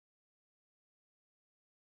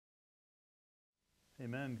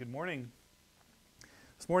Amen. Good morning.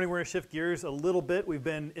 This morning we're going to shift gears a little bit. We've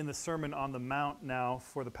been in the Sermon on the Mount now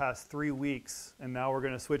for the past 3 weeks, and now we're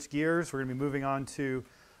going to switch gears. We're going to be moving on to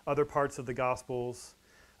other parts of the Gospels.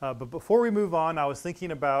 But before we move on, I was thinking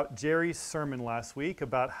about Jerry's sermon last week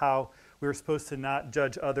about how we were supposed to not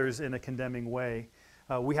judge others in a condemning way.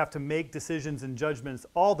 We have to make decisions and judgments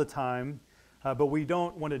all the time, but we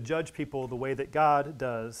don't want to judge people the way that God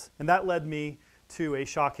does. And that led me to a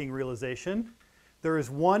shocking realization. There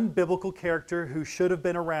is one biblical character who should have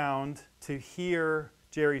been around to hear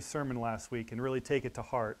Jerry's sermon last week and really take it to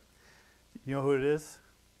heart. You know who it is?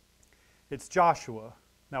 It's Joshua.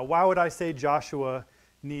 Now, why would I say Joshua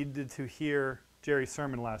needed to hear Jerry's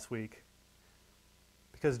sermon last week?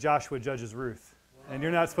 Because Joshua judges Ruth, and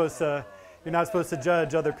you're not supposed to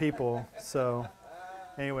judge other people. So,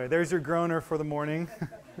 anyway, there's your groaner for the morning.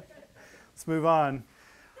 Let's move on.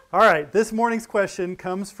 All right, this morning's question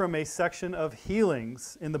comes from a section of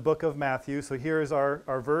healings in the book of Matthew. So here is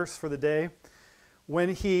our verse for the day.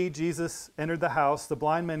 When he, Jesus, entered the house, the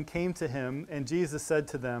blind men came to him, and Jesus said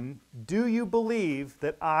to them, "Do you believe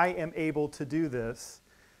that I am able to do this?"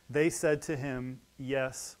 They said to him,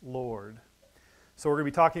 "Yes, Lord." So we're going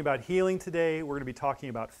to be talking about healing today. We're going to be talking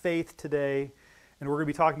about faith today. And we're going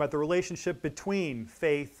to be talking about the relationship between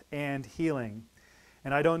faith and healing.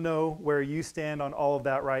 And I don't know where you stand on all of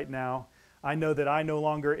that right now. I know that I no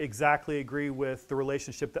longer exactly agree with the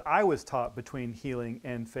relationship that I was taught between healing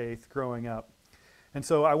and faith growing up. And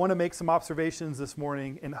so I want to make some observations this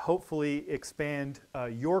morning and hopefully expand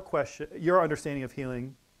your understanding of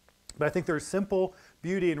healing. But I think there's simple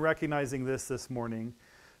beauty in recognizing this morning.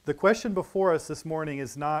 The question before us this morning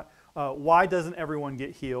is not why doesn't everyone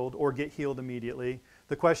get healed or get healed immediately.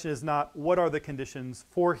 The question is not what are the conditions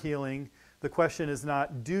for healing. The question is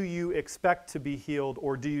not, do you expect to be healed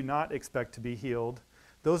or do you not expect to be healed?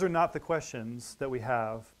 Those are not the questions that we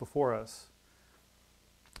have before us.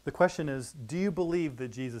 The question is, do you believe that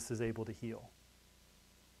Jesus is able to heal?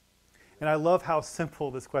 And I love how simple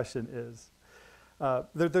this question is.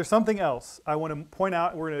 There's something else I want to point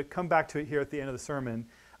out, and we're going to come back to it here at the end of the sermon.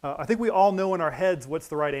 I think we all know in our heads what's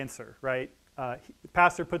the right answer, right? The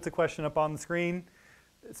pastor puts a question up on the screen.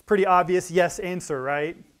 It's pretty obvious yes answer,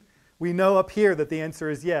 right? We know up here that the answer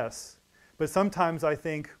is yes, but sometimes I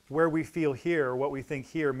think where we feel here, or what we think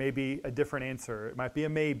here, may be a different answer. It might be a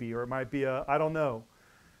maybe, or it might be a I don't know,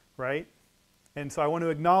 right? And so I want to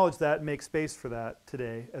acknowledge that and make space for that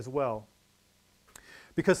today as well.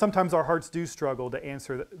 Because sometimes our hearts do struggle to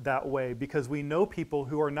answer that way because we know people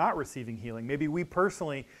who are not receiving healing. Maybe we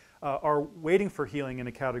personally are waiting for healing in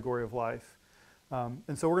a category of life.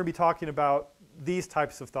 And so we're going to be talking about these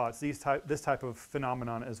types of thoughts, this type of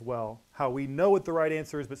phenomenon as well. How we know what the right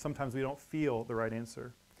answer is, but sometimes we don't feel the right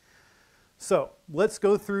answer. So let's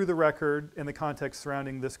go through the record and the context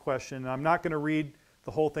surrounding this question. I'm not going to read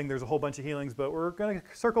the whole thing. There's a whole bunch of healings, but we're going to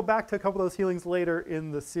circle back to a couple of those healings later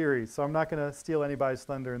in the series. So I'm not going to steal anybody's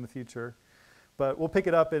thunder in the future. But we'll pick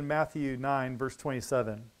it up in Matthew 9, verse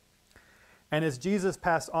 27. And as Jesus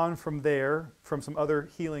passed on from there, from some other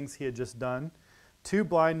healings he had just done, 2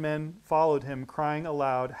 blind men followed him, crying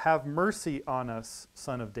aloud, "Have mercy on us,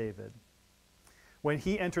 Son of David." When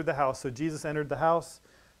he entered the house, so Jesus entered the house,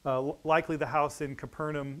 likely the house in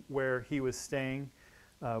Capernaum where he was staying.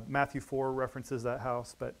 Matthew 4 references that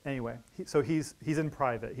house, but anyway, so he's in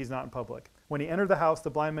private, he's not in public. When he entered the house,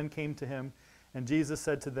 the blind men came to him, and Jesus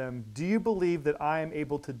said to them, "Do you believe that I am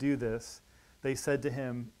able to do this?" They said to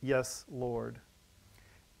him, "Yes, Lord."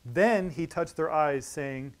 Then he touched their eyes,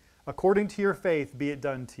 saying, "According to your faith, be it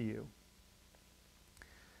done to you."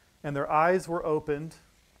 And their eyes were opened,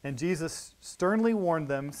 and Jesus sternly warned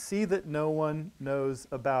them, "See that no one knows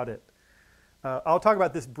about it." I'll talk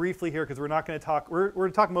about this briefly here because we're not going to talk, we're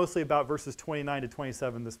going to talk mostly about verses 29 to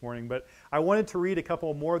 27 this morning, but I wanted to read a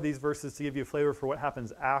couple more of these verses to give you a flavor for what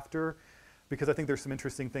happens after, because I think there's some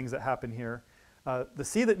interesting things that happen here. The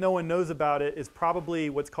 "see that no one knows about it" is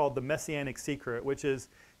probably what's called the messianic secret, which is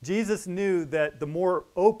Jesus knew that the more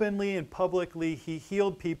openly and publicly he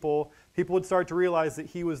healed people, people would start to realize that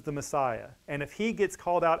he was the Messiah. And if he gets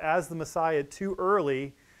called out as the Messiah too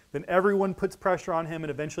early, then everyone puts pressure on him and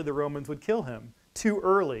eventually the Romans would kill him too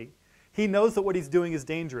early. He knows that what he's doing is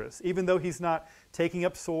dangerous, even though he's not taking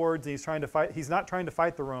up swords and he's not trying to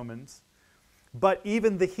fight the Romans. But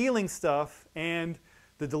even the healing stuff and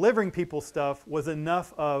the delivering people stuff was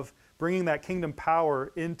enough of bringing that kingdom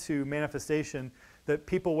power into manifestation that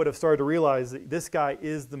people would have started to realize that this guy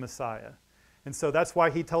is the Messiah. And so that's why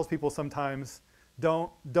he tells people sometimes,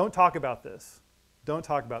 don't talk about this. Don't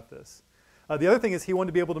talk about this. The other thing is he wanted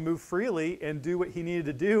to be able to move freely and do what he needed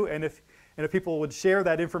to do. And if people would share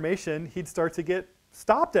that information, he'd start to get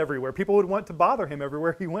stopped everywhere. People would want to bother him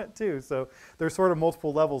everywhere he went to. So there's sort of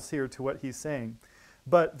multiple levels here to what he's saying.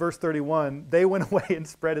 But verse 31, they went away and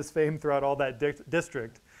spread his fame throughout all that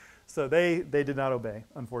district. So they did not obey,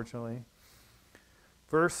 unfortunately.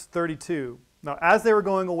 Verse 32, now as they were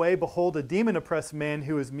going away, behold, a demon-oppressed man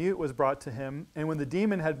who was mute was brought to him. And when the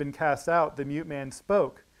demon had been cast out, the mute man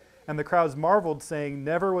spoke. And the crowds marveled, saying,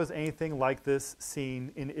 never was anything like this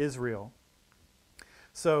seen in Israel.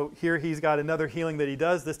 So here he's got another healing that he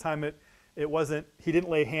does. This time it wasn't, he didn't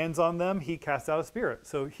lay hands on them, he cast out a spirit.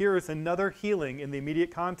 So here is another healing in the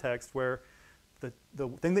immediate context where the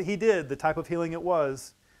thing that he did, the type of healing it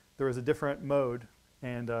was, there was a different mode.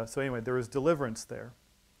 And so anyway, there was deliverance there.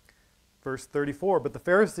 Verse 34, but the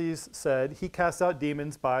Pharisees said, he casts out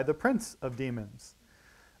demons by the prince of demons.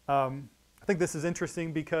 I think this is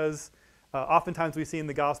interesting because oftentimes we see in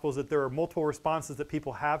the Gospels that there are multiple responses that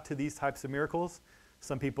people have to these types of miracles.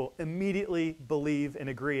 Some people immediately believe and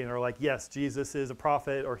agree and are like, yes, Jesus is a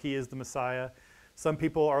prophet or he is the Messiah. Some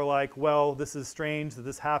people are like, well, this is strange that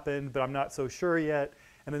this happened, but I'm not so sure yet.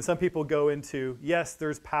 And then some people go into, yes,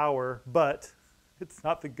 there's power, but it's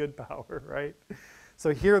not the good power, right?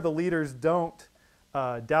 So here the leaders don't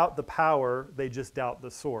doubt the power, they just doubt the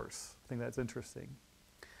source. I think that's interesting.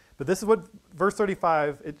 But this is what, verse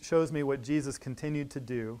 35, it shows me what Jesus continued to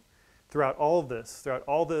do throughout all of this, throughout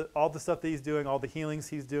all the stuff that he's doing, all the healings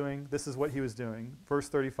he's doing. This is what he was doing. Verse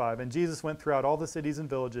 35, and Jesus went throughout all the cities and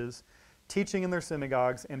villages, teaching in their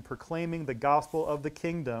synagogues and proclaiming the gospel of the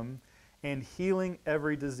kingdom and healing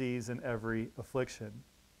every disease and every affliction.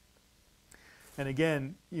 And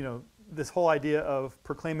again, you know, this whole idea of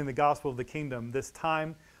proclaiming the gospel of the kingdom, this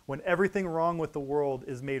time when everything wrong with the world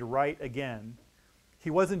is made right again, he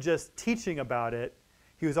wasn't just teaching about it,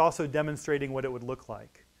 he was also demonstrating what it would look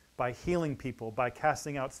like by healing people, by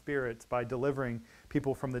casting out spirits, by delivering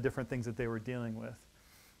people from the different things that they were dealing with.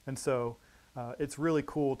 And so it's really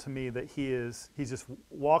cool to me that he's just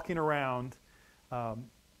walking around,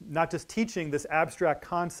 not just teaching this abstract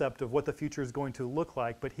concept of what the future is going to look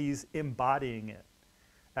like, but he's embodying it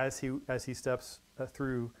as he steps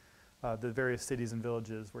through the various cities and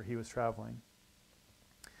villages where he was traveling.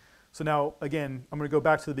 So now, again, I'm going to go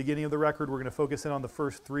back to the beginning of the record. We're going to focus in on the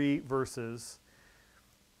first 3 verses.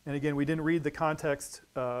 And again, we didn't read the context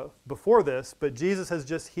before this, but Jesus has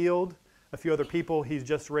just healed a few other people. He's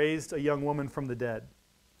just raised a young woman from the dead.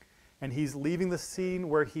 And he's leaving the scene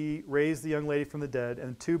where he raised the young lady from the dead,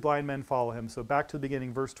 and 2 blind men follow him. So back to the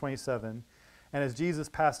beginning, verse 27. And as Jesus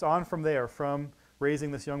passed on from there, from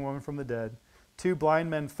raising this young woman from the dead, 2 blind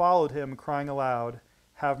men followed him, crying aloud,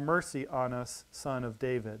 have mercy on us, Son of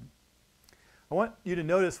David. I want you to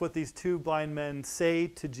notice what these 2 blind men say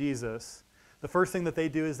to Jesus. The first thing that they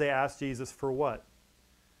do is they ask Jesus for what?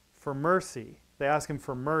 For mercy. They ask him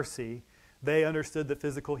for mercy. They understood that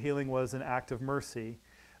physical healing was an act of mercy.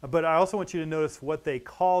 But I also want you to notice what they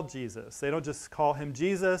call Jesus. They don't just call him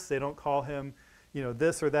Jesus. They don't call him, you know,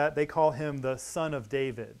 this or that. They call him the Son of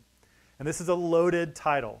David. And this is a loaded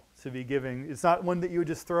title to be giving. It's not one that you would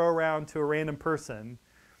just throw around to a random person.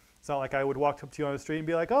 It's not like I would walk up to you on the street and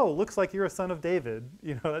be like, oh, looks like you're a son of David.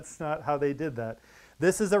 You know, that's not how they did that.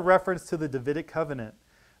 This is a reference to the Davidic covenant,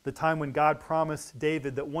 the time when God promised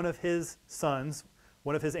David that one of his sons,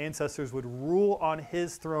 one of his ancestors, would rule on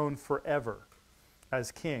his throne forever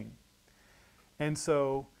as king. And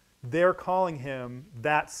so they're calling him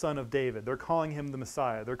that son of David. They're calling him the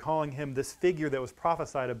Messiah. They're calling him this figure that was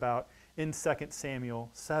prophesied about in 2 Samuel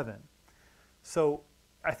 7. So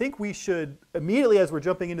I think we should, immediately as we're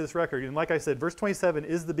jumping into this record, and like I said, verse 27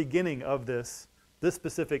 is the beginning of this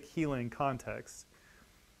specific healing context.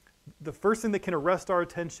 The first thing that can arrest our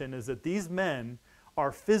attention is that these men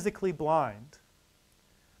are physically blind,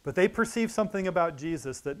 but they perceive something about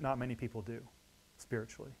Jesus that not many people do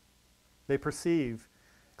spiritually. They perceive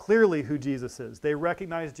clearly who Jesus is. They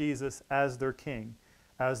recognize Jesus as their king,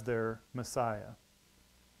 as their Messiah.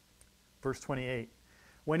 Verse 28.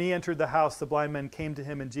 When he entered the house, the blind men came to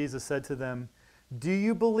him, and Jesus said to them, do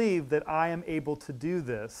you believe that I am able to do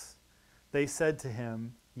this? They said to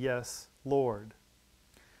him, yes, Lord.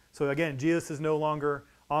 So again, Jesus is no longer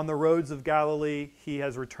on the roads of Galilee. He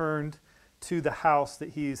has returned to the house that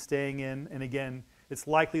he is staying in. And again, it's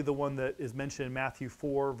likely the one that is mentioned in Matthew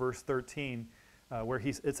 4, verse 13, where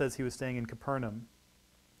it says he was staying in Capernaum.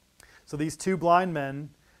 So these 2 blind men,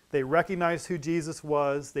 they recognize who Jesus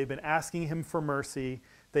was. They've been asking him for mercy.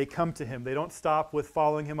 They come to him. They don't stop with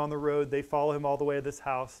following him on the road. They follow him all the way to this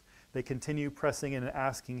house. They continue pressing in and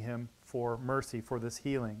asking him for mercy, for this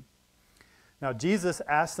healing. Now, Jesus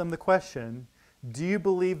asks them the question, do you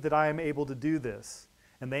believe that I am able to do this?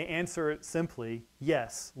 And they answer it simply,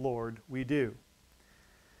 yes, Lord, we do.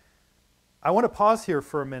 I want to pause here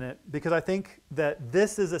for a minute because I think that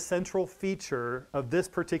this is a central feature of this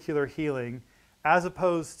particular healing as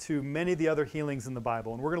opposed to many of the other healings in the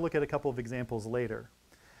Bible. And we're going to look at a couple of examples later.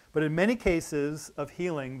 But in many cases of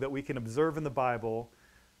healing that we can observe in the Bible,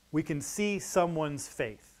 we can see someone's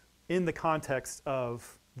faith in the context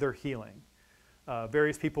of their healing.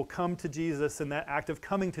 Various people come to Jesus, and that act of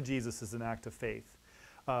coming to Jesus is an act of faith.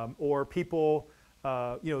 Or people,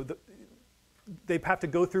 they have to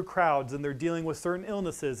go through crowds and they're dealing with certain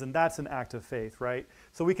illnesses, and that's an act of faith, right?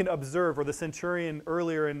 So we can observe, or the centurion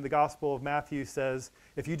earlier in the Gospel of Matthew says,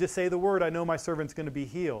 if you just say the word, I know my servant's going to be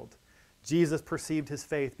healed. Jesus perceived his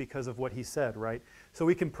faith because of what he said, right? So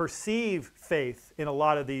we can perceive faith in a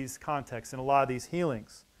lot of these contexts, in a lot of these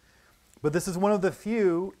healings. But this is one of the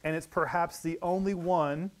few, and it's perhaps the only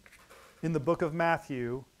one in the book of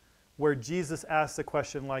Matthew where Jesus asks a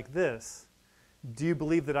question like this: do you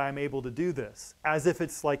believe that I am able to do this? As if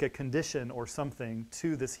it's like a condition or something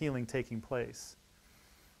to this healing taking place.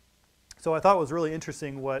 So I thought it was really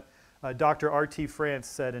interesting what Dr. R.T. France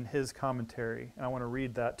said in his commentary, and I want to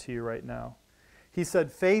read that to you right now. He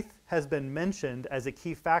said, faith has been mentioned as a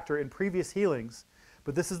key factor in previous healings,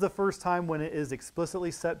 but this is the first time when it is explicitly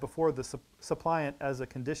set before the suppliant as a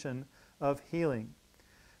condition of healing.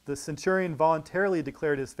 The centurion voluntarily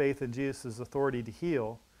declared his faith in Jesus' authority to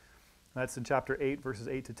heal. That's in chapter 8, verses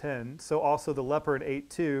 8 to 10. So also the leper in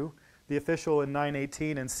 8:2, the official in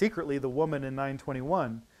 9:18, and secretly the woman in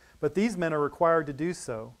 9:21. But these men are required to do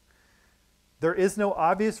so. There is no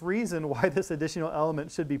obvious reason why this additional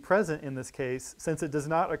element should be present in this case, since it does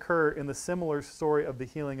not occur in the similar story of the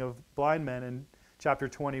healing of blind men in chapter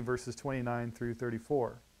 20, verses 29 through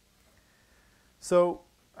 34. So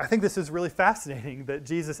I think this is really fascinating that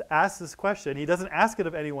Jesus asks this question. He doesn't ask it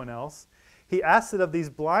of anyone else. He asks it of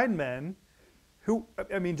these blind men who,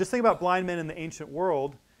 I mean, just think about blind men in the ancient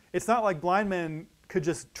world. It's not like blind men could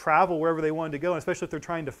just travel wherever they wanted to go, and especially if they're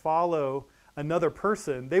trying to follow another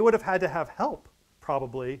person. They would have had to have help,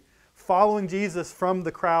 probably, following Jesus from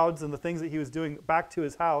the crowds and the things that he was doing back to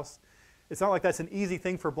his house. It's not like that's an easy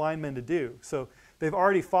thing for blind men to do. So they've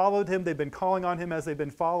already followed him. They've been calling on him as they've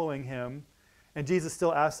been following him. And Jesus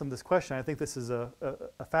still asks them this question. I think this is a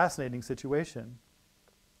fascinating situation.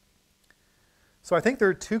 So I think there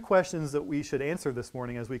are two questions that we should answer this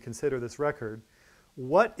morning as we consider this record.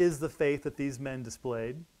 What is the faith that these men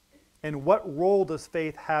displayed? And what role does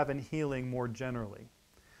faith have in healing more generally?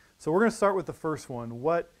 So we're going to start with the first one.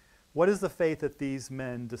 What is the faith that these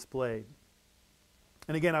men displayed?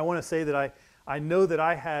 And again, I want to say that I know that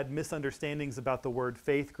I had misunderstandings about the word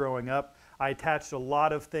faith growing up. I attached a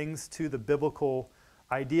lot of things to the biblical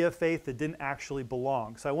idea of faith that didn't actually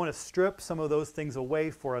belong. So I want to strip some of those things away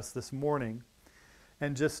for us this morning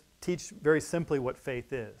and just teach very simply what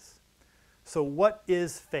faith is. So what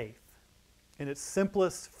is faith? In its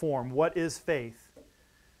simplest form, what is faith?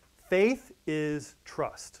 Faith is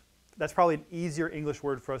trust. That's probably an easier English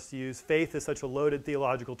word for us to use. Faith is such a loaded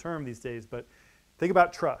theological term these days, but think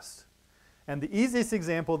about trust. And the easiest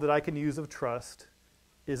example that I can use of trust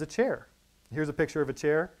is a chair. Here's a picture of a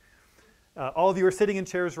chair. All of you are sitting in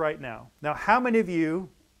chairs right now. Now, how many of you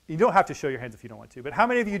don't have to show your hands if you don't want to, but how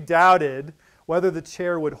many of you doubted whether the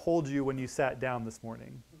chair would hold you when you sat down this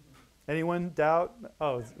morning? Anyone doubt?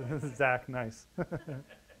 Oh, Zach, nice.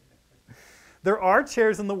 There are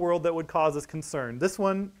chairs in the world that would cause us concern. This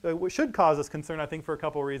one should cause us concern, I think, for a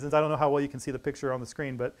couple of reasons. I don't know how well you can see the picture on the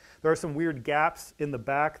screen, but there are some weird gaps in the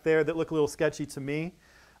back there that look a little sketchy to me.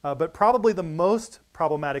 But probably the most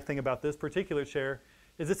problematic thing about this particular chair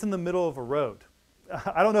is it's in the middle of a road.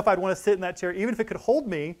 I don't know if I'd want to sit in that chair. Even if it could hold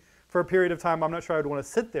me for a period of time, I'm not sure I'd want to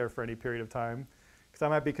sit there for any period of time because I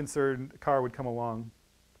might be concerned a car would come along.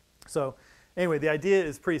 So anyway, the idea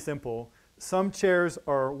is pretty simple. Some chairs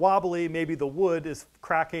are wobbly. Maybe the wood is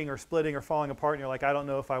cracking or splitting or falling apart, and you're like, I don't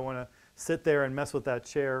know if I want to sit there and mess with that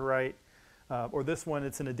chair, right? Or this one,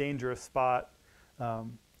 it's in a dangerous spot.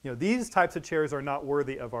 These types of chairs are not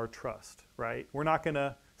worthy of our trust, right? We're not going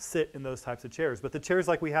to sit in those types of chairs. But the chairs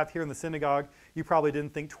like we have here in the synagogue, you probably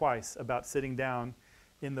didn't think twice about sitting down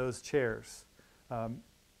in those chairs.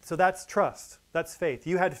 So that's trust. That's faith.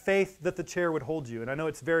 You had faith that the chair would hold you. And I know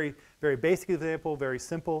it's very, very basic example, very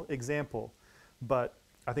simple example, but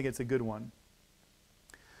I think it's a good one.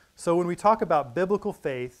 So when we talk about biblical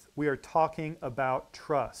faith, we are talking about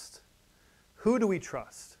trust. Who do we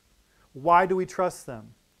trust? Why do we trust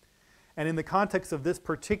them? And in the context of this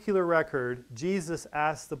particular record, Jesus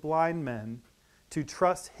asked the blind men to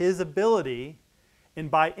trust his ability and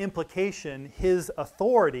by implication, his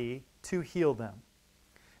authority to heal them.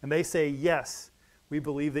 And they say, yes, we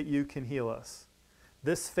believe that you can heal us.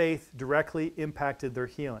 This faith directly impacted their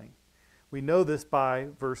healing. We know this by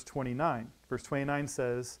verse 29. Verse 29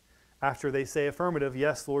 says, after they say affirmative,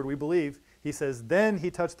 yes, Lord, we believe, he says, then he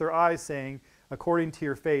touched their eyes, saying, according to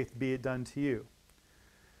your faith, be it done to you.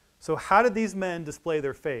 So how did these men display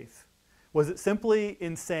their faith? Was it simply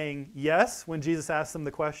in saying yes when Jesus asked them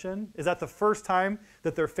the question? Is that the first time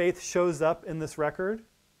that their faith shows up in this record?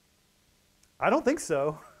 I don't think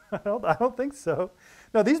so. I don't think so.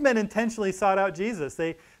 No, these men intentionally sought out Jesus.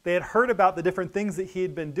 They had heard about the different things that he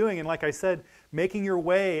had been doing. And like I said, making your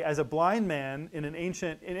way as a blind man in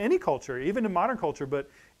any culture, even in modern culture, but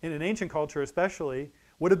in an ancient culture especially,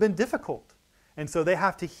 would have been difficult. And so they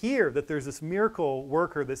have to hear that there's this miracle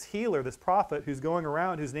worker, this healer, this prophet who's going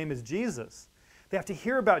around whose name is Jesus. They have to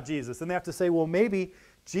hear about Jesus, and they have to say, well, maybe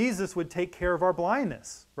Jesus would take care of our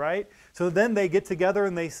blindness, right? So then they get together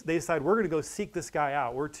and they decide, we're going to go seek this guy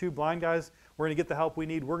out. We're two blind guys. We're going to get the help we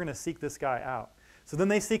need. We're going to seek this guy out. So then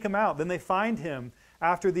they seek him out. Then they find him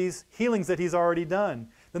after these healings that he's already done.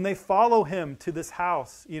 Then they follow him to this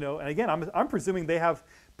house, and again, I'm presuming they have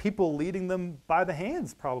people leading them by the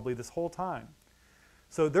hands probably this whole time.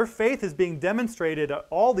 So their faith is being demonstrated at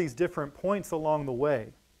all these different points along the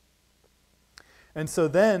way. And so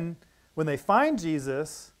then, when they find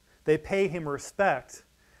Jesus, they pay him respect,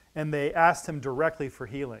 and they asked him directly for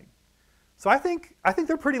healing. So I think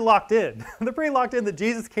they're pretty locked in. They're pretty locked in that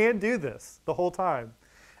Jesus can do this the whole time.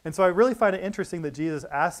 And so I really find it interesting that Jesus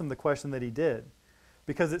asked them the question that he did,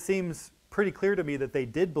 because it seems pretty clear to me that they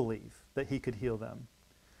did believe that he could heal them.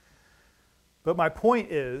 But my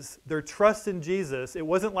point is, their trust in Jesus, it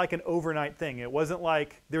wasn't like an overnight thing. It wasn't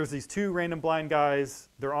like there's these two random blind guys,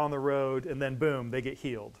 they're on the road, and then boom, they get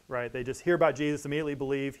healed, right? They just hear about Jesus, immediately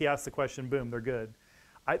believe, he asks the question, boom, they're good.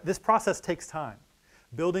 This process takes time.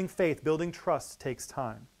 Building faith, building trust takes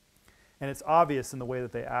time. And it's obvious in the way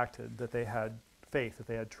that they acted, that they had faith, that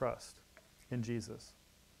they had trust in Jesus.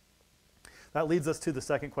 That leads us to the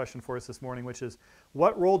second question for us this morning, which is,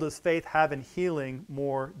 what role does faith have in healing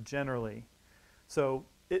more generally? So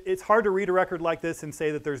it's hard to read a record like this and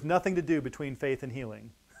say that there's nothing to do between faith and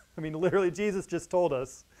healing. I mean, literally, Jesus just told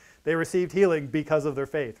us they received healing because of their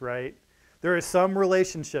faith, right? There is some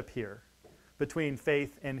relationship here between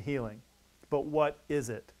faith and healing. But what is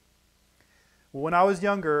it? Well, when I was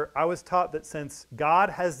younger, I was taught that since God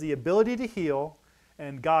has the ability to heal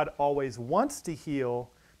and God always wants to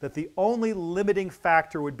heal, that the only limiting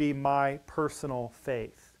factor would be my personal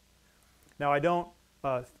faith. Now, I don't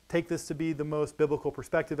take this to be the most biblical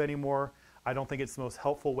perspective anymore. I don't think it's the most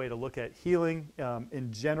helpful way to look at healing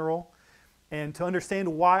in general. And to understand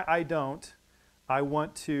why I don't, I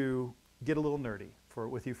want to get a little nerdy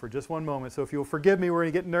with you for just one moment. So if you'll forgive me, we're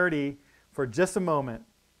going to get nerdy for just a moment.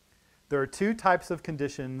 There are two types of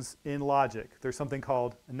conditions in logic. There's something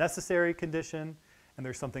called a necessary condition, and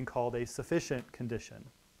there's something called a sufficient condition.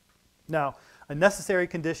 Now, a necessary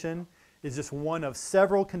condition is just one of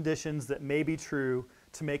several conditions that may be true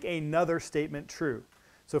to make another statement true.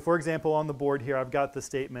 So for example, on the board here, I've got the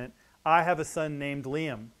statement, I have a son named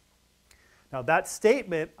Liam. Now that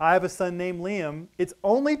statement, I have a son named Liam, it's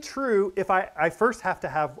only true if I first have to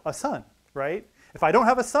have a son, right? If I don't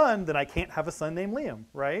have a son, then I can't have a son named Liam,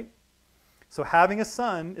 right? So having a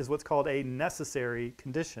son is what's called a necessary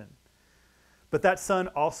condition. But that son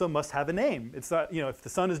also must have a name. It's not, if the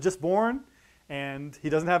son is just born and he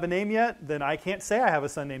doesn't have a name yet, then I can't say I have a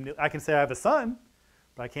son named, I can say I have a son,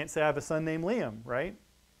 but I can't say I have a son named Liam, right?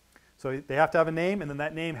 So they have to have a name, and then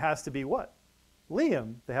that name has to be what?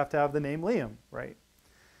 Liam. They have to have the name Liam, right?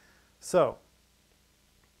 So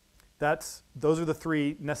those are the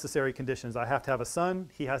three necessary conditions. I have to have a son,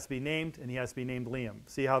 he has to be named, and he has to be named Liam.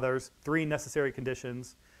 See how there's three necessary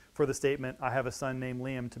conditions for the statement, I have a son named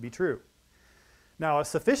Liam, to be true. Now, a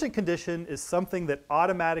sufficient condition is something that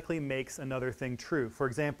automatically makes another thing true. For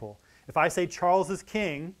example, if I say Charles is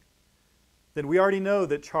king, then we already know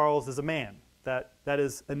that Charles is a man. That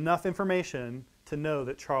is enough information to know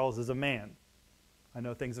that Charles is a man. I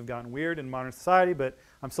know things have gotten weird in modern society, but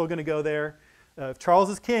I'm still going to go there. If Charles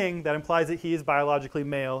is king, that implies that he is biologically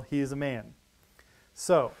male. He is a man.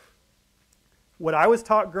 So, what I was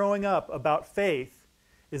taught growing up about faith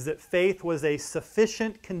is that faith was a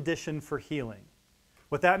sufficient condition for healing.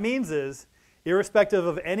 What that means is, irrespective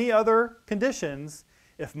of any other conditions,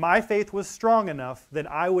 if my faith was strong enough, then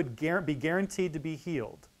I would be guaranteed to be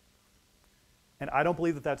healed. And I don't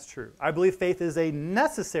believe that that's true. I believe faith is a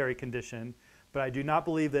necessary condition, but I do not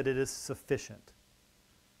believe that it is sufficient.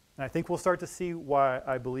 And I think we'll start to see why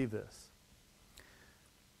I believe this.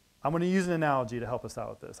 I'm going to use an analogy to help us out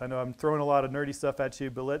with this. I know I'm throwing a lot of nerdy stuff at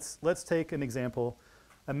you, but let's take an example.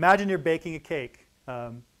 Imagine you're baking a cake.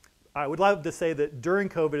 I would love to say that during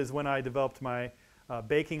COVID is when I developed my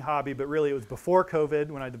baking hobby, but really it was before COVID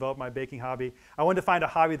when I developed my baking hobby. I wanted to find a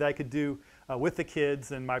hobby that I could do with the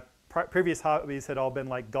kids, and my previous hobbies had all been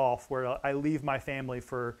like golf, where I leave my family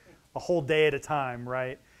for a whole day at a time,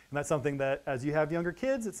 right? And that's something that, as you have younger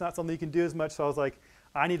kids, it's not something you can do as much. So I was like,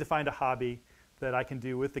 I need to find a hobby that I can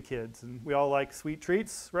do with the kids. And we all like sweet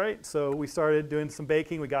treats, right? So we started doing some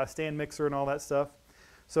baking. We got a stand mixer and all that stuff.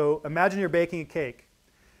 So imagine you're baking a cake.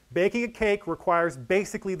 Baking a cake requires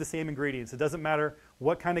basically the same ingredients. It doesn't matter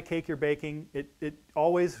what kind of cake you're baking. It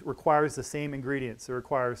always requires the same ingredients. It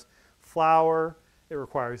requires flour, it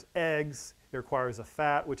requires eggs, it requires a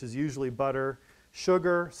fat, which is usually butter,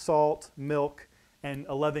 sugar, salt, milk, and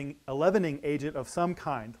a leavening agent of some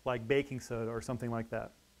kind, like baking soda or something like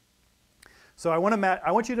that. So I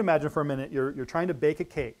want you to imagine for a minute you're trying to bake a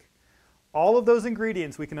cake. All of those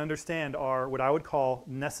ingredients we can understand are what I would call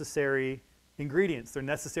necessary ingredients. They're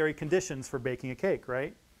necessary conditions for baking a cake,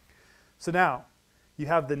 right? So now you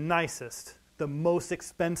have the nicest, the most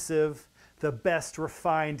expensive, the best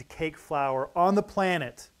refined cake flour on the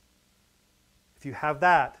planet. If you have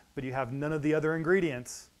that, but you have none of the other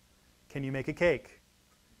ingredients, can you make a cake?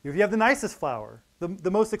 If you have the nicest flour,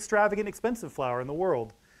 the most extravagant, expensive flour in the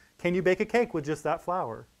world, can you bake a cake with just that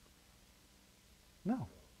flour? No.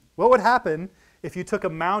 What would happen if you took a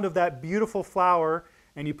mound of that beautiful flour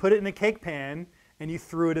and you put it in a cake pan and you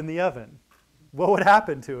threw it in the oven? What would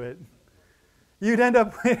happen to it? You'd end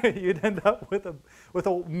up with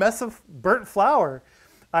a mess of burnt flour.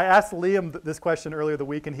 I asked Liam this question earlier the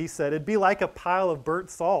week, and he said it'd be like a pile of burnt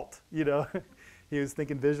salt. You know, he was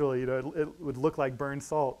thinking visually. You know, it would look like burned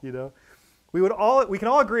salt. You know, we can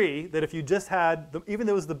all agree that if you just had, even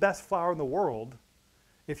though it was the best flour in the world,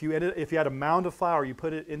 if you had a mound of flour, you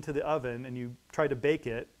put it into the oven and you tried to bake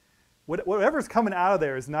it, whatever's coming out of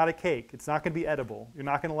there is not a cake. It's not going to be edible. You're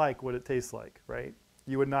not going to like what it tastes like, right?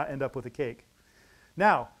 You would not end up with a cake.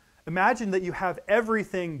 Now, imagine that you have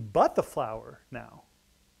everything but the flour now.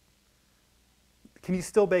 Can you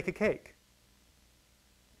still bake a cake?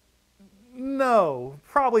 No,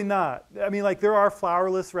 probably not. I mean, like, there are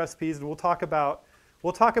flourless recipes, and we'll talk about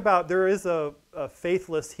there is a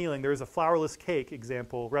faithless healing. There is a flourless cake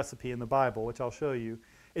example recipe in the Bible, which I'll show you.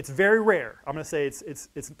 It's very rare. I'm going to say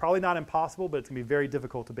it's probably not impossible, but it's going to be very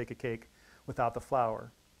difficult to bake a cake without the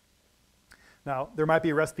flour. Now, there might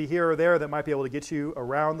be a recipe here or there that might be able to get you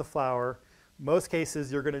around the flour. Most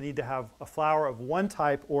cases, you're going to need to have a flour of one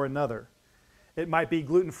type or another. It might be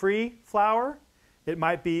gluten-free flour. It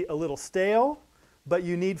might be a little stale, but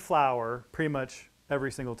you need flour pretty much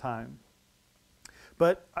every single time.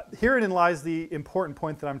 But herein lies the important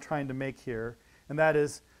point that I'm trying to make here, and that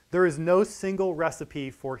is there is no single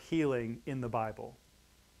recipe for healing in the Bible.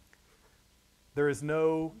 There is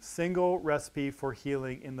no single recipe for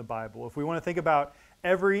healing in the Bible. If we want to think about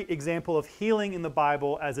every example of healing in the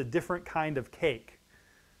Bible as a different kind of cake,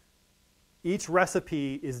 each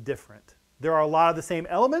recipe is different. There are a lot of the same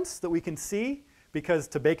elements that we can see, because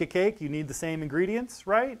to bake a cake you need the same ingredients,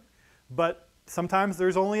 right? But sometimes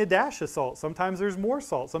there's only a dash of salt. Sometimes there's more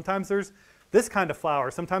salt. Sometimes there's this kind of flour.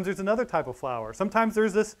 Sometimes there's another type of flour. Sometimes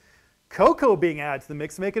there's this cocoa being added to the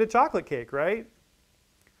mix to make it a chocolate cake, right?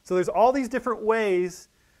 So there's all these different ways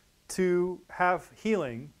to have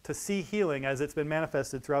healing, to see healing as it's been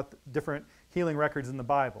manifested throughout different healing records in the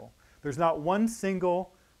Bible. There's not one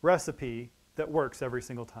single recipe that works every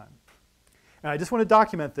single time. And I just want to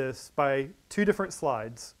document this by 2 different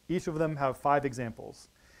slides. Each of them have 5 examples.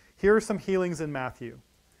 Here are some healings in Matthew.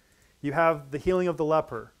 You have the healing of the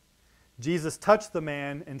leper. Jesus touched the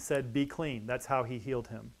man and said, "Be clean." That's how he healed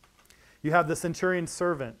him. You have the centurion's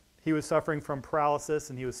servant. He was suffering from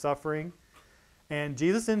paralysis and he was suffering. And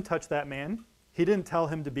Jesus didn't touch that man. He didn't tell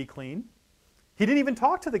him to be clean. He didn't even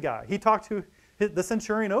talk to the guy. He talked to the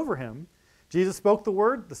centurion over him. Jesus spoke the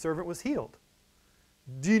word, the servant was healed.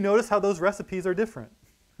 Do you notice how those recipes are different?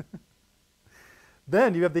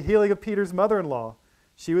 Then you have the healing of Peter's mother-in-law.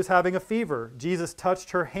 She was having a fever. Jesus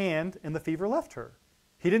touched her hand and the fever left her.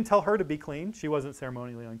 He didn't tell her to be clean. She wasn't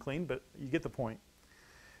ceremonially unclean, but you get the point.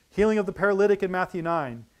 Healing of the paralytic in Matthew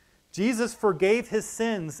 9. Jesus forgave his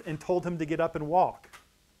sins and told him to get up and walk.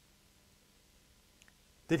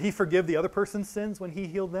 Did he forgive the other person's sins when he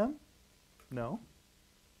healed them? No.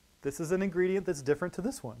 This is an ingredient that's different to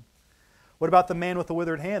this one. What about the man with the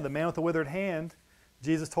withered hand? The man with the withered hand,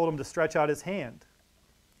 Jesus told him to stretch out his hand.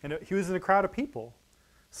 And he was in a crowd of people.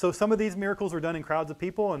 So some of these miracles were done in crowds of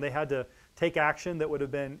people, and they had to take action that would have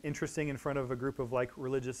been interesting in front of a group of like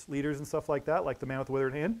religious leaders and stuff like that, like the man with the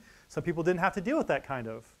withered hand. Some people didn't have to deal with that kind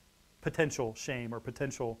of potential shame or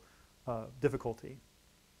potential difficulty.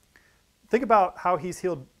 Think about how he's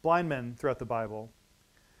healed blind men throughout the Bible.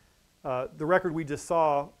 the record we just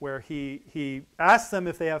saw where he asks them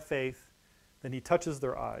if they have faith, then he touches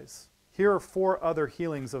their eyes. Here are 4 other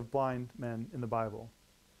healings of blind men in the Bible.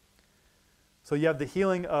 So you have the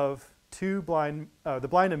healing of the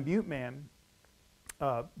blind and mute man.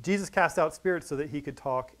 Jesus cast out spirits so that he could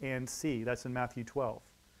talk and see. That's in Matthew 12.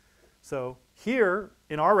 So here,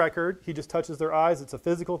 in our record, he just touches their eyes. It's a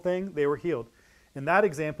physical thing. They were healed. In that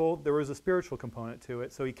example, there was a spiritual component to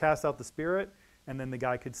it. So he cast out the spirit, and then the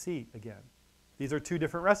guy could see again. These are 2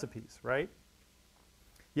 different recipes, right?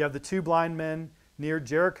 You have the 2 blind men near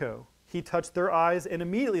Jericho. He touched their eyes, and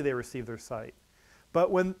immediately they received their sight. But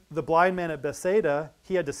when the blind man at Bethsaida,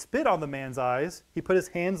 he had to spit on the man's eyes. He put his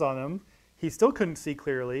hands on him. He still couldn't see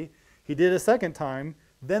clearly. He did it a second time.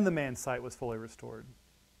 Then the man's sight was fully restored.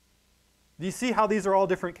 Do you see how these are all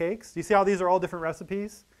different cakes? Do you see how these are all different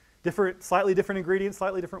recipes? Slightly different ingredients,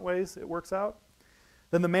 slightly different ways it works out?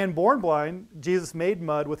 Then the man born blind, Jesus made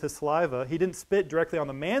mud with his saliva. He didn't spit directly on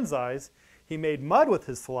the man's eyes. He made mud with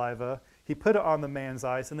his saliva. He put it on the man's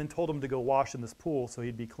eyes and then told him to go wash in this pool so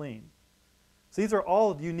he'd be clean. So these are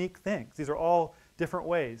all unique things. These are all different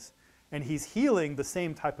ways. And he's healing the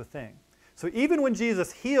same type of thing. So even when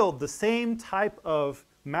Jesus healed the same type of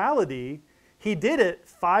malady, he did it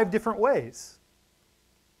 5 different ways.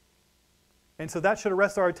 And so that should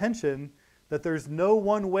arrest our attention that there's no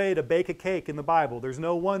one way to bake a cake in the Bible. There's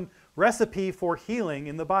no one recipe for healing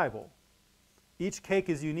in the Bible. Each cake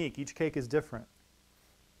is unique. Each cake is different.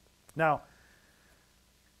 Now,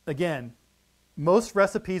 again, most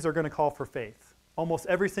recipes are going to call for faith. Almost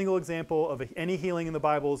every single example of any healing in the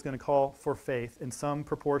Bible is going to call for faith in some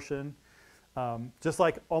proportion. Just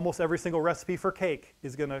like almost every single recipe for cake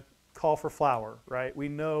is going to call for flour, right? We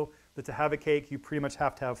know that to have a cake, you pretty much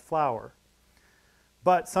have to have flour.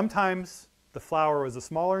 But sometimes the flour was a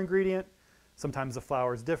smaller ingredient. Sometimes the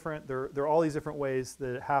flour is different. There are all these different ways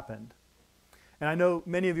that it happened. And I know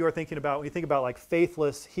many of you are thinking about, when you think about like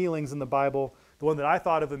faithless healings in the Bible, the one that I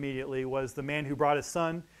thought of immediately was the man who brought his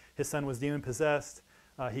son. His son was demon-possessed.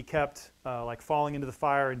 He kept like falling into the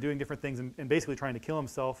fire and doing different things and basically trying to kill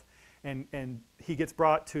himself. And he gets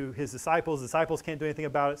brought to his disciples. The disciples can't do anything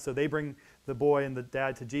about it, so they bring the boy and the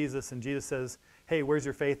dad to Jesus, and Jesus says, hey, where's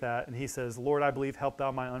your faith at? And he says, Lord, I believe, help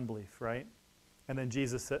thou my unbelief, right? And then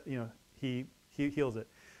Jesus, he heals it.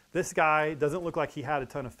 This guy doesn't look like he had a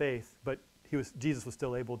ton of faith, but Jesus was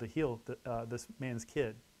still able to heal this man's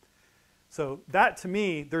kid. So that, to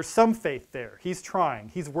me, there's some faith there. He's trying.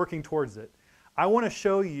 He's working towards it. I want to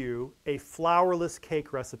show you a flourless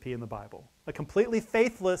cake recipe in the Bible, a completely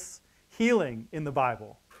faithless healing in the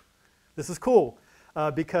Bible. This is cool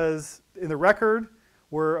because in the record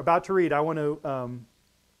we're about to read, I want to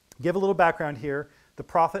give a little background here. The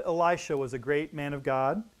prophet Elisha was a great man of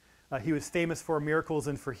God. He was famous for miracles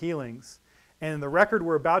and for healings. And in the record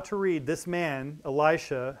we're about to read, this man,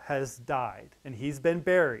 Elisha, has died and he's been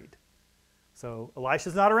buried. So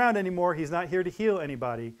Elisha's not around anymore. He's not here to heal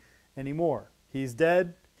anybody anymore. He's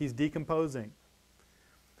dead. He's decomposing.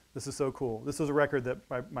 This is so cool. This was a record that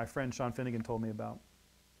my friend Sean Finnegan told me about.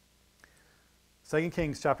 2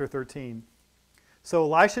 Kings chapter 13. So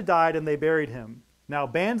Elisha died and they buried him. Now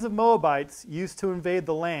bands of Moabites used to invade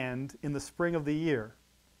the land in the spring of the year.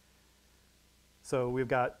 So we've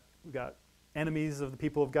got enemies of the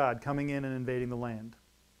people of God coming in and invading the land.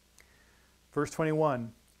 Verse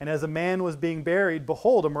 21. And as a man was being buried,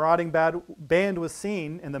 behold, a marauding band was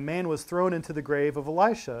seen, and the man was thrown into the grave of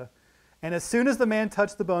Elisha. And as soon as the man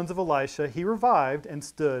touched the bones of Elisha, he revived and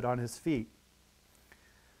stood on his feet.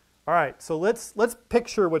 All right, so let's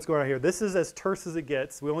picture what's going on here. This is as terse as it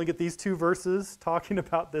gets. We only get these 2 verses talking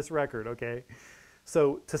about this record, okay?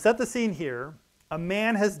 So to set the scene here, a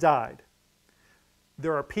man has died.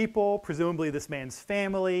 There are people, presumably this man's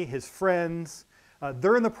family, his friends.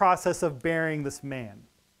 They're in the process of burying this man.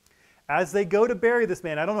 As they go to bury this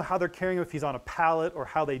man, I don't know how they're carrying him, if he's on a pallet or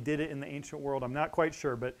how they did it in the ancient world. I'm not quite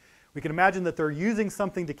sure, but we can imagine that they're using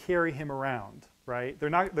something to carry him around, right?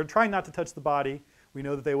 They're trying not to touch the body. We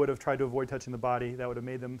know that they would have tried to avoid touching the body. That would have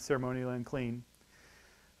made them ceremonially unclean.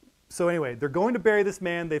 So anyway, they're going to bury this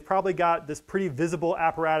man. They've probably got this pretty visible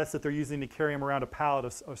apparatus that they're using to carry him around, a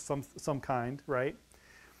pallet of some kind, right?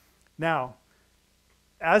 Now,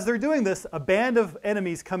 as they're doing this, a band of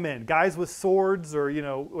enemies come in, guys with swords or,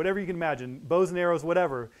 whatever you can imagine, bows and arrows,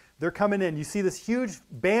 whatever. They're coming in. You see this huge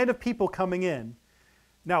band of people coming in.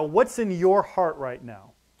 Now, what's in your heart right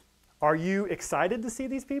now? Are you excited to see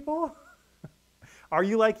these people? Are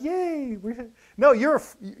you like, yay? No,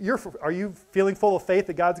 are you feeling full of faith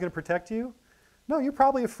that God's going to protect you? No, you're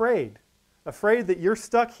probably afraid. Afraid that you're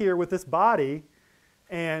stuck here with this body,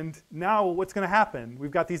 and now what's going to happen?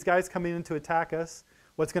 We've got these guys coming in to attack us.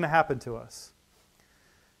 what's going to happen to us.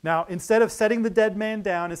 Now, instead of setting the dead man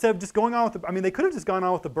down, instead of just going on with they could have just gone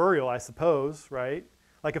on with the burial, I suppose, right?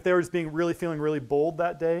 Like if they were just feeling really bold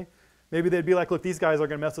that day, maybe they'd be like, look, these guys are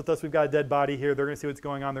going to mess with us. We've got a dead body here. They're going to see what's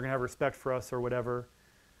going on. They're going to have respect for us or whatever.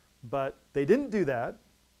 But they didn't do that.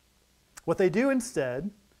 What they do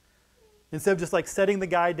instead of just like setting the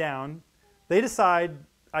guy down, they decide,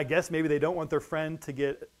 I guess maybe they don't want their friend to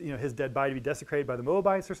get his dead body to be desecrated by the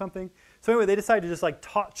Moabites or something. So anyway, they decide to just like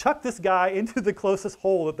chuck this guy into the closest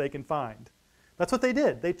hole that they can find. That's what they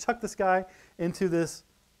did. They chucked this guy into this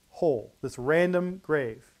hole, this random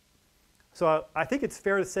grave. So I think it's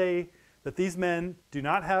fair to say that these men do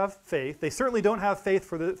not have faith. They certainly don't have faith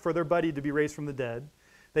for their buddy to be raised from the dead.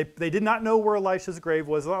 They did not know where Elisha's grave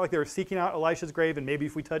was. It's not like they were seeking out Elisha's grave and maybe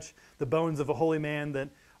if we touch the bones of a holy man that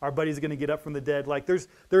our buddy's going to get up from the dead. Like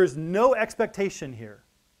there is no expectation here.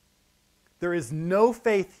 There is no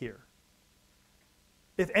faith here.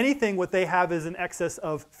 If anything, what they have is an excess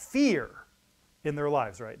of fear in their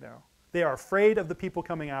lives right now. They are afraid of the people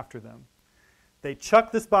coming after them. They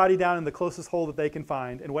chuck this body down in the closest hole that they can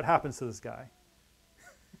find, and what happens to this guy?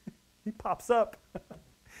 He pops up.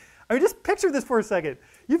 I mean, just picture this for a second.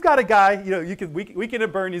 You've got a guy, weekend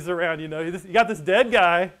at Bernie's around, you got this dead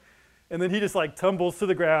guy, and then he just like tumbles to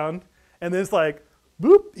the ground, and then it's like,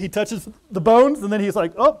 boop, he touches the bones, and then he's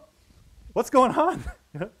like, oh, what's going on?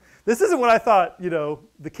 This isn't what I thought,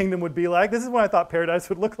 the kingdom would be like. This is what I thought paradise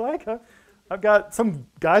would look like. I've got some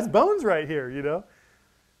guy's bones right here,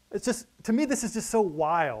 It's just, to me, this is just so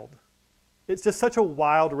wild. It's just such a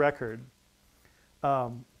wild record.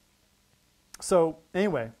 So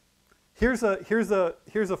anyway, here's a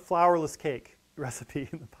flourless cake recipe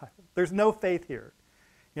in the Bible. There's no faith here.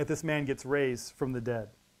 Yet this man gets raised from the dead.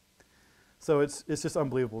 So it's just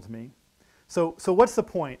unbelievable to me. So what's the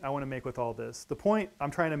point I want to make with all this? The point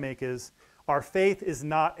I'm trying to make is our faith is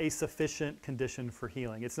not a sufficient condition for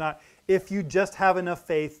healing. It's not if you just have enough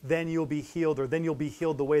faith, then you'll be healed, or then you'll be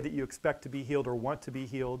healed the way that you expect to be healed or want to be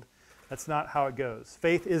healed. That's not how it goes.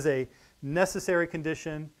 Faith is a necessary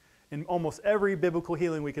condition in almost every biblical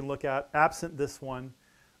healing we can look at, absent this one.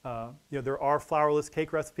 There are flourless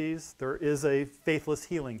cake recipes. There is a faithless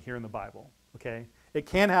healing here in the Bible. Okay, it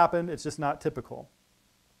can happen. It's just not typical.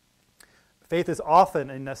 Faith is often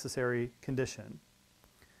a necessary condition.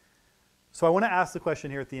 So I want to ask the question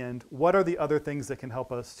here at the end, what are the other things that can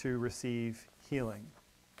help us to receive healing?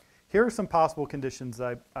 Here are some possible conditions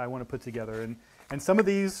I want to put together. And some of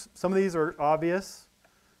these are obvious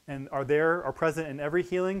and are present in every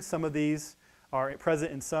healing. Some of these are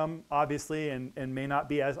present in some, obviously, and may not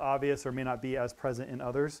be as obvious or may not be as present in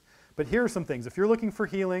others. But here are some things. If you're looking for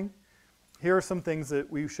healing, here are some things that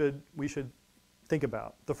we should think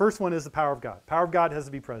about. The first one is the power of God. Power of God has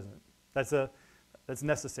to be present. That's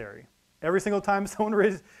necessary. Every single time someone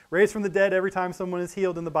raised from the dead, every time someone is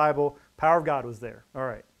healed in the Bible, power of God was there. All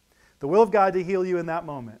right. The will of God to heal you in that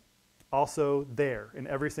moment, also there in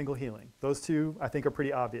every single healing. Those two, I think, are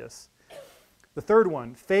pretty obvious. The third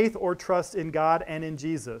one, faith or trust in God and in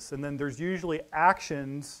Jesus. And then there's usually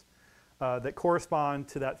actions that correspond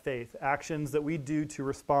to that faith, actions that we do to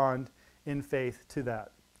respond in faith to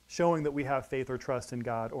that, showing that we have faith or trust in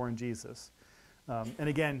God or in Jesus. And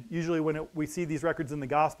again, usually when we see these records in the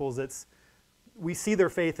Gospels, we see their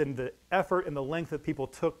faith in the effort and the length that people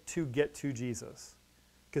took to get to Jesus.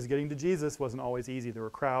 Because getting to Jesus wasn't always easy. There were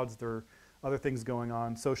crowds, there were other things going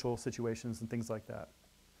on, social situations and things like that.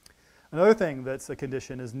 Another thing that's a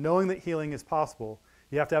condition is knowing that healing is possible.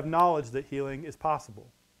 You have to have knowledge that healing is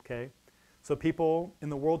possible. Okay? So people in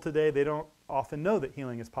the world today, they don't often know that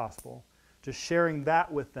healing is possible. Just sharing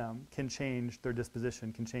that with them can change their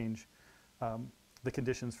disposition, can change the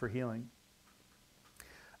conditions for healing.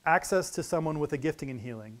 Access to someone with a gifting in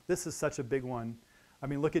healing. This is such a big one. I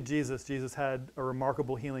mean, look at Jesus. Jesus had a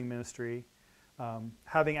remarkable healing ministry.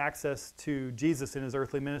 Having access to Jesus in his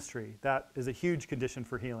earthly ministry, that is a huge condition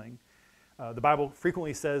for healing. The Bible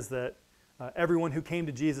frequently says that everyone who came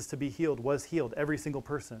to Jesus to be healed was healed, every single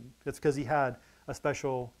person. That's because he had a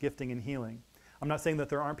special gifting in healing. I'm not saying that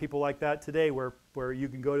there aren't people like that today where you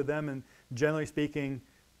can go to them and generally speaking,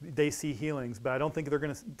 they see healings, but I don't think they're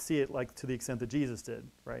going to see it like to the extent that Jesus did,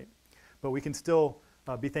 right? But we can still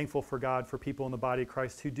be thankful for God for people in the body of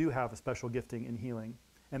Christ who do have a special gifting in healing,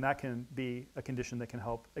 and that can be a condition that can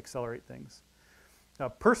help accelerate things.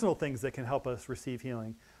 Personal things that can help us receive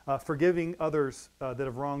healing. Forgiving others that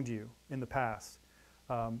have wronged you in the past.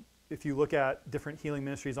 If you look at different healing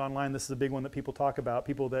ministries online, this is a big one that people talk about.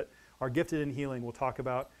 People that are gifted in healing will talk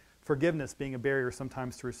about forgiveness being a barrier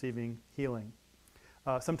sometimes to receiving healing.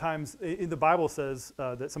 Sometimes the Bible says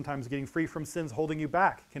that sometimes getting free from sins holding you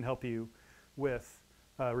back can help you with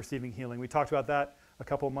receiving healing. We talked about that a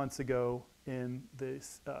couple months ago in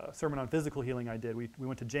this sermon on physical healing I did. We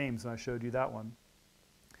went to James and I showed you that one.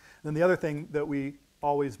 Then the other thing that we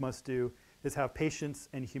always must do is have patience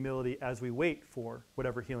and humility as we wait for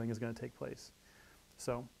whatever healing is going to take place.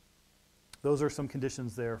 So those are some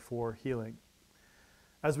conditions there for healing.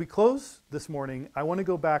 As we close this morning, I want to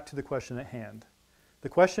go back to the question at hand. The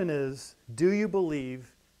question is, do you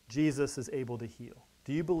believe Jesus is able to heal?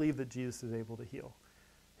 Do you believe that Jesus is able to heal?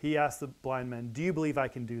 He asked the blind men, do you believe I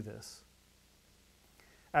can do this?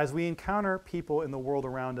 As we encounter people in the world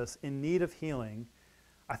around us in need of healing,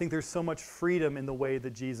 I think there's so much freedom in the way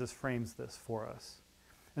that Jesus frames this for us.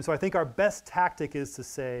 And so I think our best tactic is to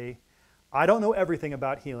say, I don't know everything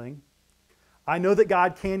about healing. I know that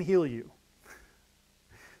God can heal you.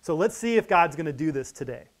 So let's see if God's going to do this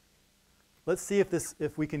today. Let's see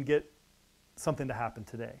if we can get something to happen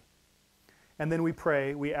today. And then we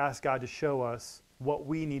pray, we ask God to show us what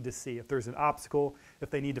we need to see. If there's an obstacle, if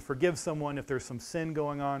they need to forgive someone, if there's some sin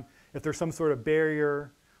going on, if there's some sort of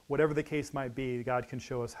barrier, whatever the case might be, God can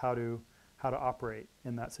show us how to operate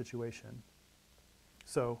in that situation.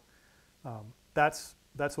 So that's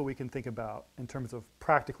what we can think about in terms of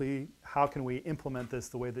practically how can we implement this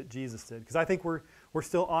the way that Jesus did. Because I think we're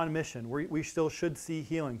still on mission. We still should see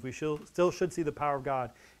healings. We still should see the power of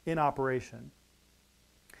God in operation.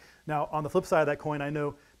 Now, on the flip side of that coin, I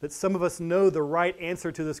know that some of us know the right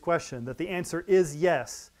answer to this question, that the answer is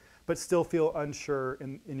yes, but still feel unsure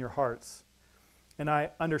in your hearts. And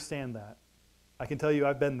I understand that. I can tell you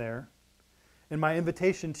I've been there. And my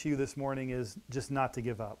invitation to you this morning is just not to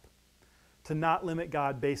give up, to not limit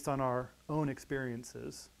God based on our own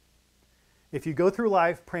experiences. If you go through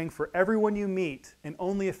life praying for everyone you meet, and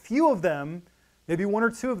only a few of them, maybe one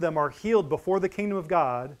or two of them, are healed before the kingdom of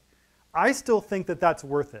God, I still think that that's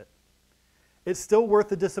worth it. It's still worth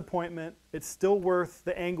the disappointment. It's still worth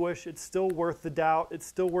the anguish. It's still worth the doubt. It's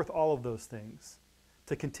still worth all of those things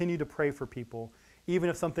to continue to pray for people, even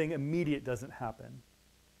if something immediate doesn't happen.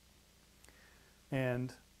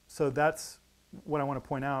 And so that's what I want to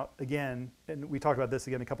point out again, and we talked about this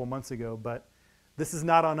again a couple months ago, but this is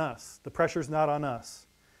not on us. The pressure's not on us.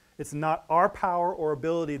 It's not our power or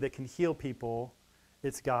ability that can heal people.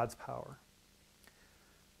 It's God's power.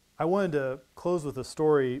 I wanted to close with a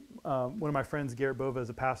story. One of my friends, Garrett Bova, is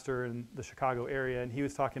a pastor in the Chicago area, and he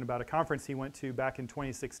was talking about a conference he went to back in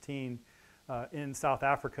 2016 in South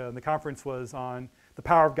Africa. And the conference was on the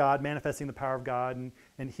power of God, manifesting the power of God,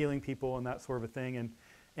 and healing people and that sort of a thing.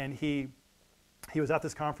 And he was at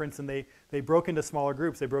this conference, and they broke into smaller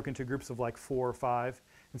groups. They broke into groups of like 4 or 5.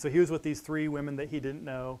 And so he was with these 3 women that he didn't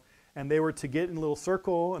know, and they were to get in a little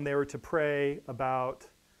circle, and they were to pray about,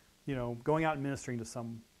 going out and ministering to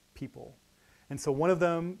some people. And so one of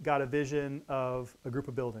them got a vision of a group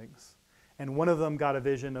of buildings, and one of them got a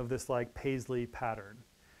vision of this like paisley pattern.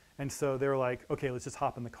 And so they were like, okay, let's just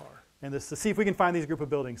hop in the car and to see if we can find these group of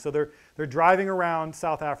buildings. So they're driving around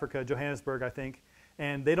South Africa, Johannesburg, I think,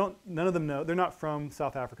 and none of them know, they're not from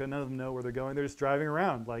South Africa, none of them know where they're going. They're just driving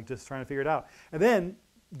around, like just trying to figure it out. And then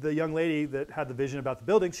the young lady that had the vision about the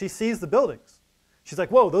buildings, she sees the buildings. She's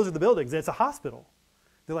like, whoa, those are the buildings, and it's a hospital.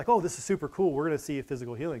 They're like, oh, this is super cool. We're going to see a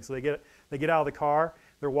physical healing. So they get out of the car.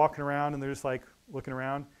 They're walking around, and they're just like looking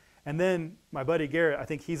around. And then my buddy Garrett, I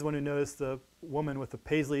think he's the one who noticed the woman with the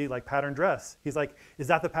paisley like pattern dress. He's like, is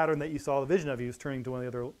that the pattern that you saw the vision of? He was turning to one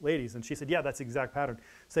of the other ladies, and she said, yeah, that's the exact pattern.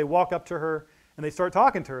 So they walk up to her, and they start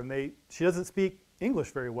talking to her. And she doesn't speak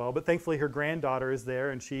English very well, but thankfully her granddaughter is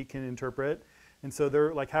there, and she can interpret. And so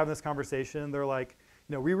they're like having this conversation. They're like,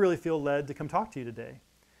 we really feel led to come talk to you today.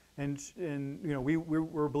 And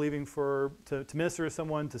we're believing to minister to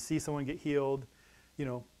someone, to see someone get healed,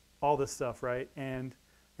 all this stuff, right? And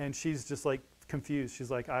she's just like confused.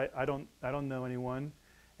 She's like, I don't know anyone.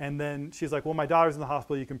 And then she's like, well, my daughter's in the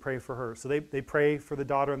hospital. You can pray for her. So they pray for the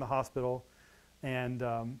daughter in the hospital, and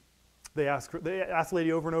they ask the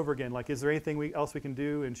lady over and over again, like, is there anything else we can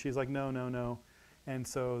do? And she's like, no. And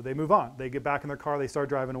so they move on. They get back in their car. They start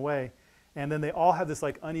driving away, and then they all have this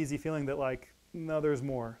like uneasy feeling that like, no, there's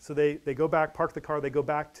more. So they go back, park the car, they go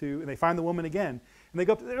back and they find the woman again. And they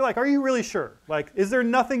go up, they're like, are you really sure? Like, is there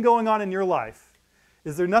nothing going on in your life?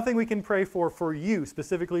 Is there nothing we can pray for you,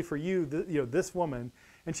 specifically for you, this woman?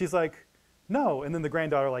 And she's like, no. And then the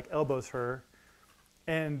granddaughter like elbows her.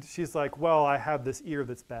 And she's like, well, I have this ear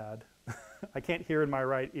that's bad. I can't hear in my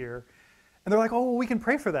right ear. And they're like, oh, well, we can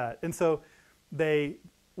pray for that. And so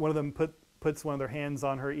one of them puts one of their hands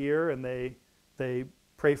on her ear, and they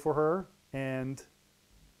pray for her. And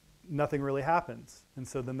nothing really happens. And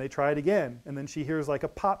so then they try it again. And then she hears like a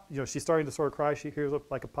pop, she's starting to sort of cry. She hears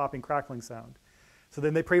like a popping, crackling sound. So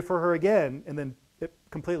then they pray for her again. And then it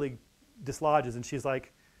completely dislodges, and she's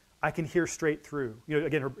like, I can hear straight through.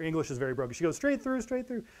 Again, her English is very broken. She goes, straight through, straight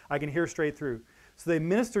through. I can hear straight through. So they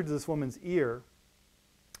ministered to this woman's ear,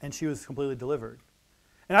 and she was completely delivered.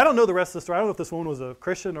 And I don't know the rest of the story. I don't know if this woman was a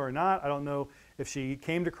Christian or not. I don't know if she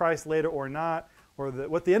came to Christ later or not, or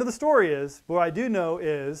what the end of the story is. But what I do know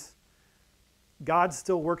is God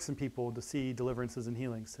still works in people to see deliverances and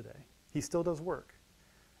healings today. He still does work.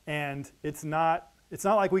 And it's not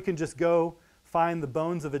like we can just go find the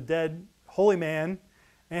bones of a dead holy man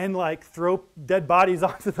and like throw dead bodies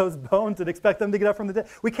onto those bones and expect them to get up from the dead.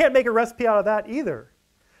 We can't make a recipe out of that either.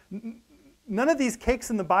 None of these cakes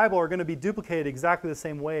in the Bible are going to be duplicated exactly the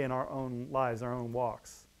same way in our own lives, our own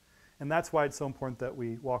walks. And that's why it's so important that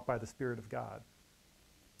we walk by the Spirit of God.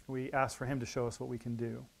 We ask for Him to show us what we can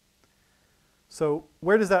do. So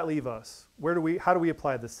where does that leave us? How do we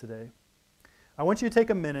apply this today? I want you to take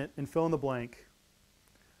a minute and fill in the blank.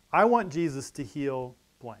 I want Jesus to heal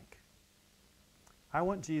blank. I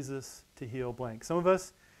want Jesus to heal blank. Some of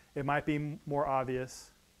us, it might be more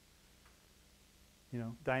obvious.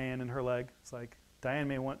 Diane and her leg. It's like, Diane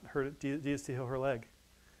may want Jesus to heal her leg.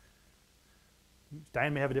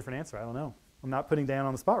 Diane may have a different answer. I don't know. I'm not putting Diane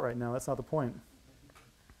on the spot right now. That's not the point.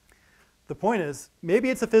 The point is, maybe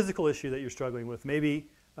it's a physical issue that you're struggling with. Maybe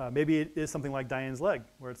it is something like Diane's leg,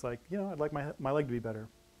 where it's like, I'd like my leg to be better.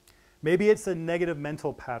 Maybe it's a negative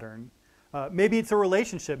mental pattern. Maybe it's a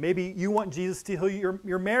relationship. Maybe you want Jesus to heal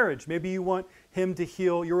your marriage. Maybe you want Him to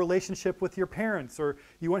heal your relationship with your parents, or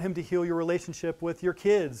you want Him to heal your relationship with your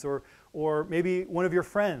kids, or maybe one of your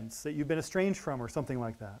friends that you've been estranged from, or something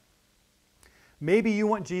like that. Maybe you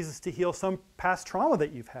want Jesus to heal some past trauma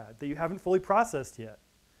that you've had that you haven't fully processed yet.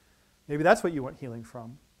 Maybe that's what you want healing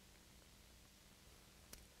from.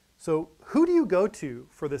 So who do you go to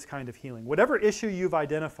for this kind of healing? Whatever issue you've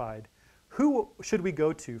identified, who should we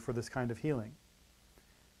go to for this kind of healing?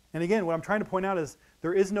 And again, what I'm trying to point out is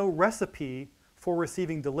there is no recipe for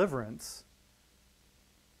receiving deliverance.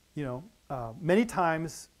 Many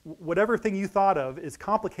times, whatever thing you thought of is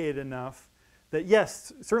complicated enough that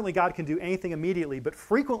yes, certainly God can do anything immediately, but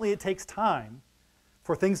frequently it takes time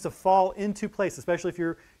for things to fall into place, especially if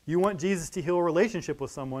you want Jesus to heal a relationship with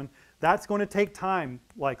someone. That's going to take time,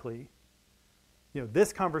 likely.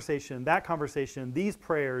 This conversation, that conversation, these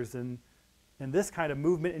prayers, and this kind of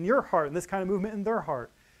movement in your heart, and this kind of movement in their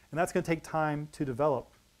heart. And that's going to take time to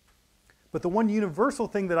develop. But the one universal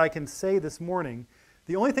thing that I can say this morning,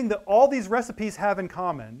 the only thing that all these recipes have in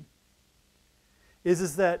common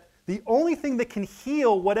is that the only thing that can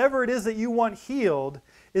heal whatever it is that you want healed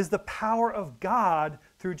is the power of God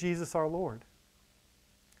through Jesus our Lord.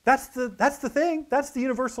 That's the thing. That's the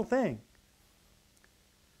universal thing.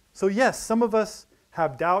 So yes, some of us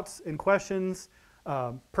have doubts and questions.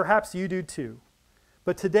 Perhaps you do too.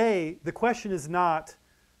 But today, the question is not,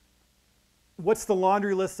 what's the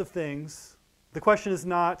laundry list of things? The question is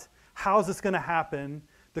not, how's this going to happen?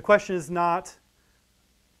 The question is not,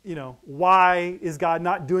 why is God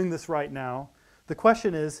not doing this right now? The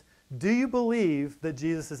question is, do you believe that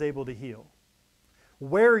Jesus is able to heal?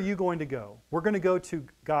 Where are you going to go? We're going to go to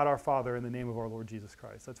God our Father in the name of our Lord Jesus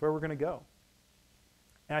Christ. That's where we're going to go.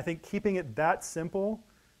 And I think keeping it that simple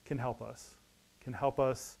can help us. Can help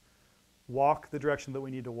us walk the direction that we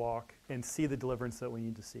need to walk and see the deliverance that we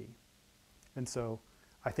need to see. And so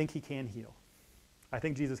I think He can heal. I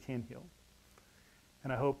think Jesus can heal.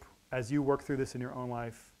 And I hope as you work through this in your own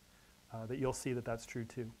life that you'll see that that's true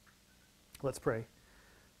too. Let's pray.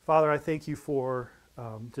 Father, I thank You for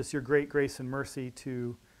just Your great grace and mercy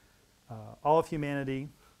to all of humanity,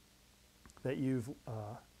 that You've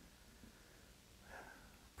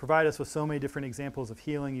provided us with so many different examples of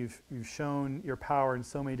healing. You've shown Your power in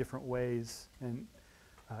so many different ways. And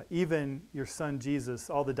even Your Son Jesus,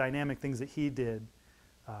 all the dynamic things that He did,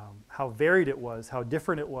 how varied it was, how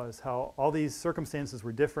different it was, how all these circumstances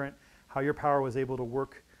were different, how Your power was able to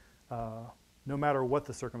work no matter what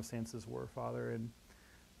the circumstances were, Father. And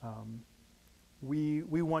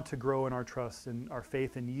we want to grow in our trust and our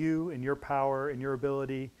faith in You and Your power and Your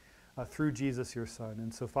ability through Jesus, Your Son.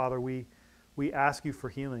 And so, Father, we ask You for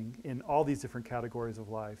healing in all these different categories of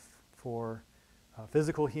life, for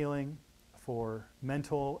physical healing, for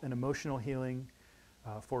mental and emotional healing,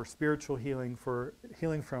 for spiritual healing, for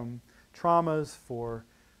healing from traumas, for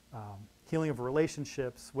healing of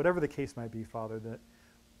relationships, whatever the case might be, Father, that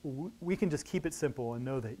we can just keep it simple and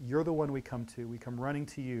know that You're the one we come to. We come running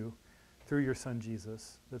to You through Your Son,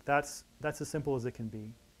 Jesus. That's as simple as it can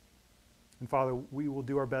be. And Father, we will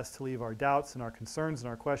do our best to leave our doubts and our concerns and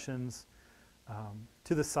our questions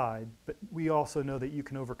to the side, but we also know that You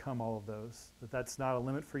can overcome all of those, that that's not a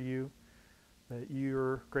limit for You, that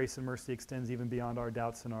your grace and mercy extends even beyond our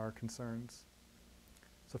doubts and our concerns.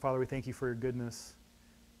 So, Father, we thank you for your goodness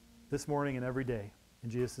this morning and every day. In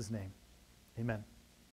Jesus' name, amen.